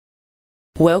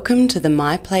Welcome to the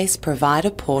myplace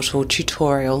Provider Portal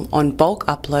tutorial on bulk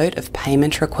upload of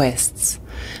payment requests.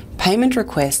 Payment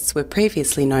requests were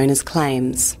previously known as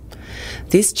claims.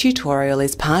 This tutorial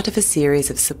is part of a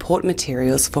series of support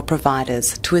materials for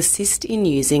providers to assist in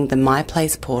using the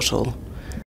myplace portal.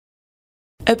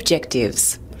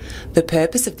 Objectives. The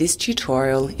purpose of this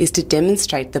tutorial is to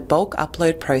demonstrate the bulk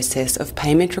upload process of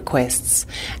payment requests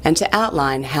and to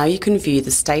outline how you can view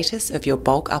the status of your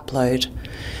bulk upload.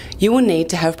 You will need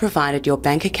to have provided your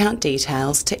bank account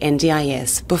details to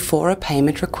NDIS before a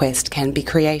payment request can be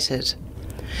created.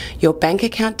 Your bank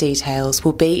account details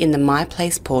will be in the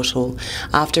myplace portal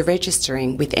after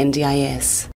registering with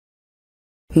NDIS.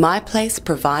 myplace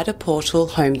Provider Portal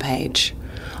homepage.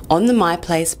 On the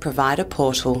myplace Provider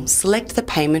Portal, select the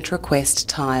Payment Request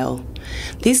tile.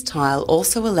 This tile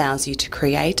also allows you to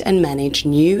create and manage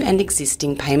new and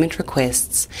existing payment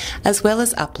requests, as well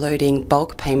as uploading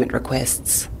bulk payment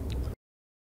requests.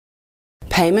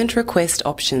 Payment Request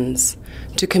Options.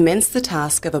 To commence the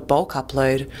task of a bulk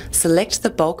upload, select the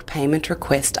Bulk Payment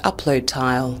Request Upload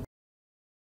tile.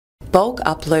 Bulk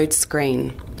Upload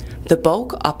Screen. The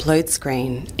bulk upload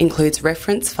screen includes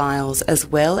reference files as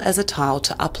well as a tile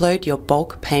to upload your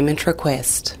bulk payment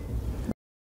request.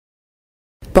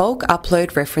 Bulk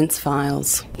upload reference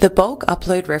files. The bulk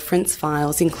upload reference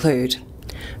files include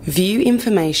View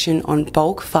information on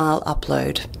bulk file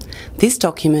upload. This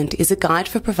document is a guide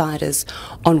for providers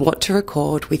on what to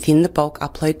record within the bulk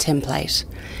upload template.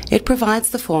 It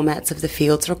provides the formats of the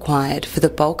fields required for the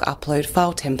bulk upload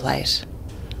file template.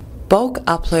 Bulk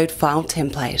Upload File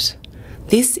Template.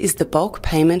 This is the bulk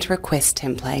payment request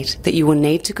template that you will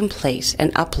need to complete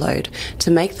and upload to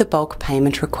make the bulk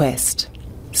payment request.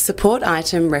 Support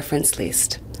Item Reference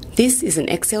List. This is an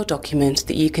Excel document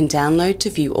that you can download to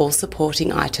view all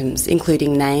supporting items,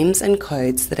 including names and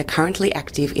codes that are currently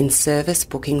active in service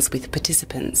bookings with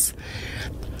participants.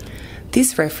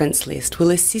 This reference list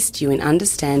will assist you in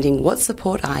understanding what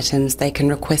support items they can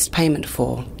request payment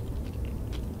for.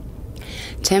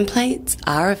 Templates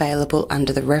are available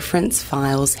under the Reference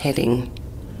Files heading.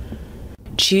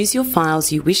 Choose your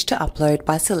files you wish to upload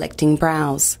by selecting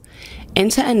Browse.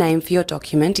 Enter a name for your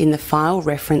document in the File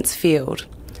Reference field.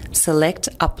 Select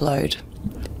Upload.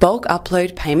 Bulk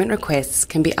upload payment requests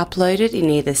can be uploaded in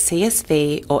either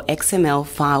CSV or XML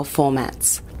file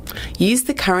formats. Use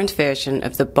the current version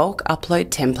of the bulk upload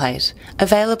template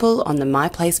available on the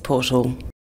myplace portal.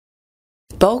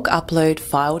 Bulk Upload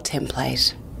File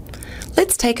Template.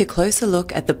 Let's take a closer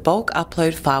look at the bulk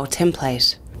upload file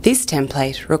template. This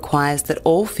template requires that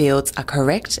all fields are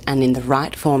correct and in the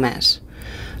right format.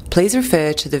 Please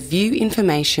refer to the View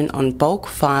Information on Bulk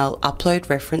File Upload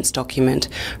reference document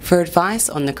for advice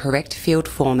on the correct field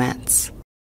formats.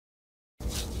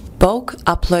 Bulk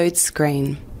Upload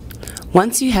Screen.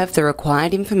 Once you have the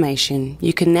required information,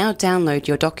 you can now download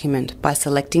your document by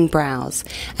selecting Browse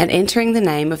and entering the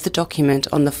name of the document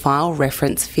on the File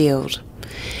Reference field.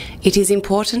 It is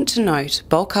important to note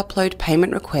bulk upload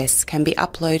payment requests can be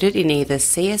uploaded in either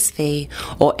CSV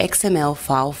or XML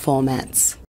file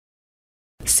formats.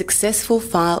 Successful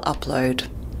file upload.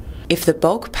 If the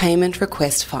bulk payment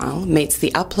request file meets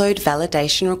the upload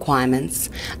validation requirements,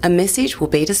 a message will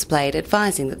be displayed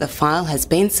advising that the file has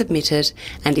been submitted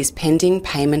and is pending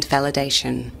payment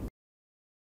validation.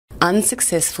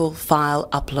 Unsuccessful file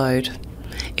upload.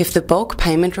 If the bulk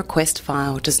payment request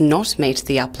file does not meet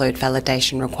the upload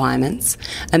validation requirements,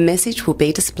 a message will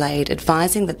be displayed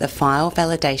advising that the file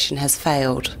validation has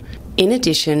failed. In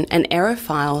addition, an error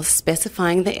file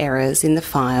specifying the errors in the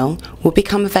file will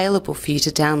become available for you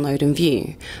to download and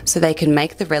view, so they can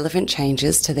make the relevant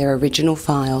changes to their original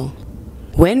file.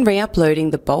 When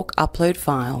re-uploading the bulk upload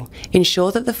file,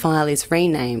 ensure that the file is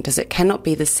renamed as it cannot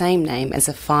be the same name as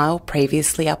a file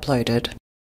previously uploaded.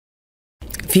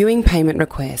 Viewing payment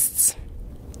requests.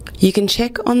 You can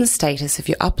check on the status of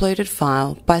your uploaded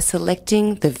file by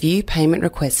selecting the View Payment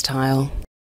Request tile.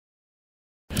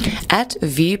 At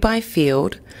View by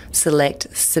Field,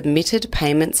 select Submitted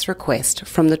Payments Request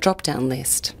from the drop-down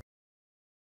list.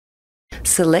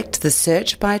 Select the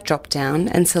Search By drop-down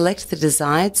and select the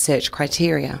desired search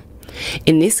criteria.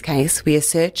 In this case, we are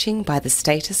searching by the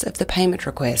status of the payment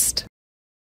request.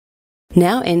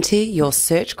 Now enter your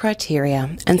search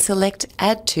criteria and select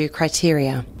Add to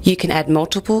Criteria. You can add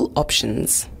multiple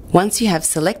options. Once you have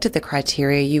selected the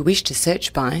criteria you wish to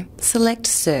search by, select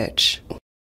Search.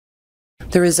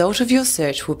 The result of your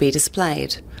search will be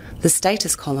displayed. The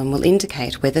status column will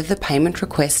indicate whether the payment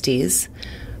request is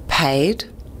paid,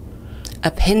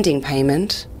 a pending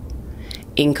payment,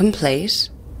 incomplete,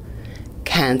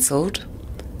 cancelled,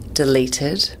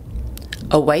 deleted,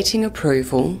 awaiting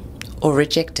approval, or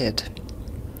rejected.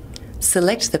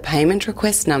 Select the payment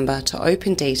request number to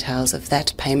open details of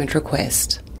that payment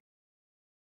request.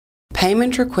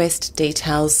 Payment Request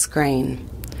Details screen.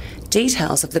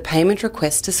 Details of the payment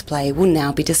request display will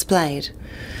now be displayed.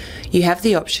 You have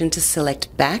the option to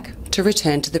select Back to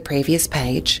return to the previous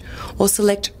page, or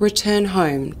select Return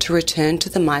Home to return to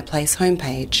the myplace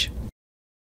homepage.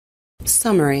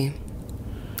 Summary.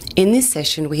 In this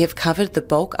session, we have covered the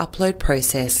bulk upload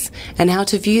process and how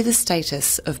to view the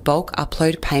status of bulk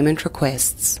upload payment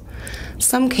requests.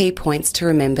 Some key points to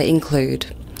remember include: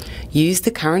 use the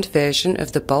current version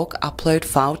of the bulk upload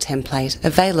file template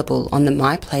available on the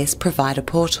myplace provider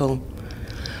portal.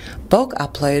 Bulk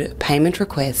upload payment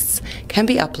requests can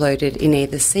be uploaded in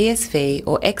either CSV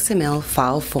or XML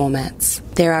file formats.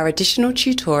 There are additional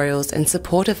tutorials and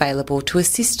support available to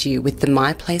assist you with the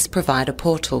myplace provider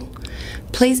portal.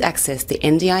 Please access the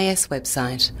NDIS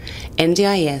website,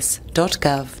 ndis.gov.au,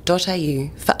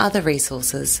 for other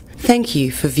resources. Thank you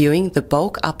for viewing the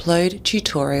bulk upload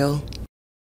tutorial.